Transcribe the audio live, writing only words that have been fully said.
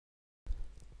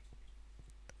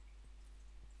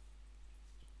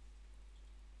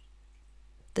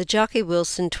The Jocky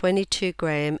Wilson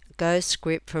 22-gram Ghost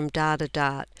Grip from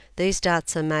Datadart. These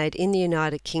darts are made in the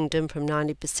United Kingdom from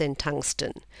 90%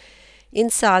 tungsten.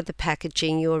 Inside the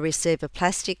packaging you will receive a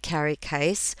plastic carry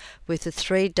case with the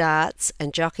 3 darts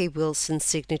and Jocky Wilson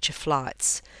signature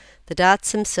flights. The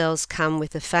darts themselves come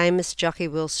with the famous Jocky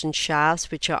Wilson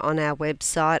shafts, which are on our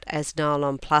website as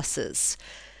nylon pluses.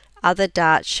 Other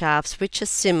dart shafts which are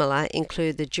similar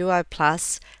include the Duo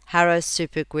Plus, Harrow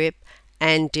Super Grip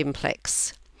and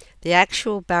Dimplex. The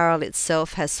actual barrel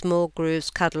itself has small grooves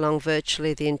cut along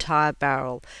virtually the entire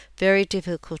barrel. Very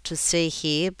difficult to see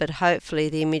here, but hopefully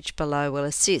the image below will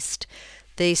assist.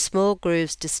 These small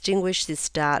grooves distinguish this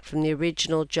dart from the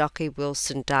original Jocky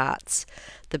Wilson darts.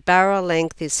 The barrel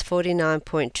length is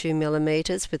 49.2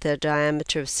 mm with a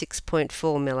diameter of 6.4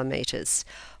 mm.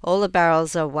 All the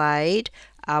barrels are weighed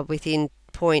within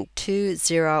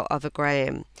 0.20 of a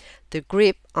gram. The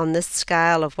grip on this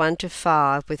scale of 1 to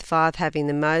 5, with 5 having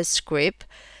the most grip,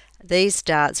 these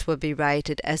darts will be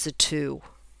rated as a 2.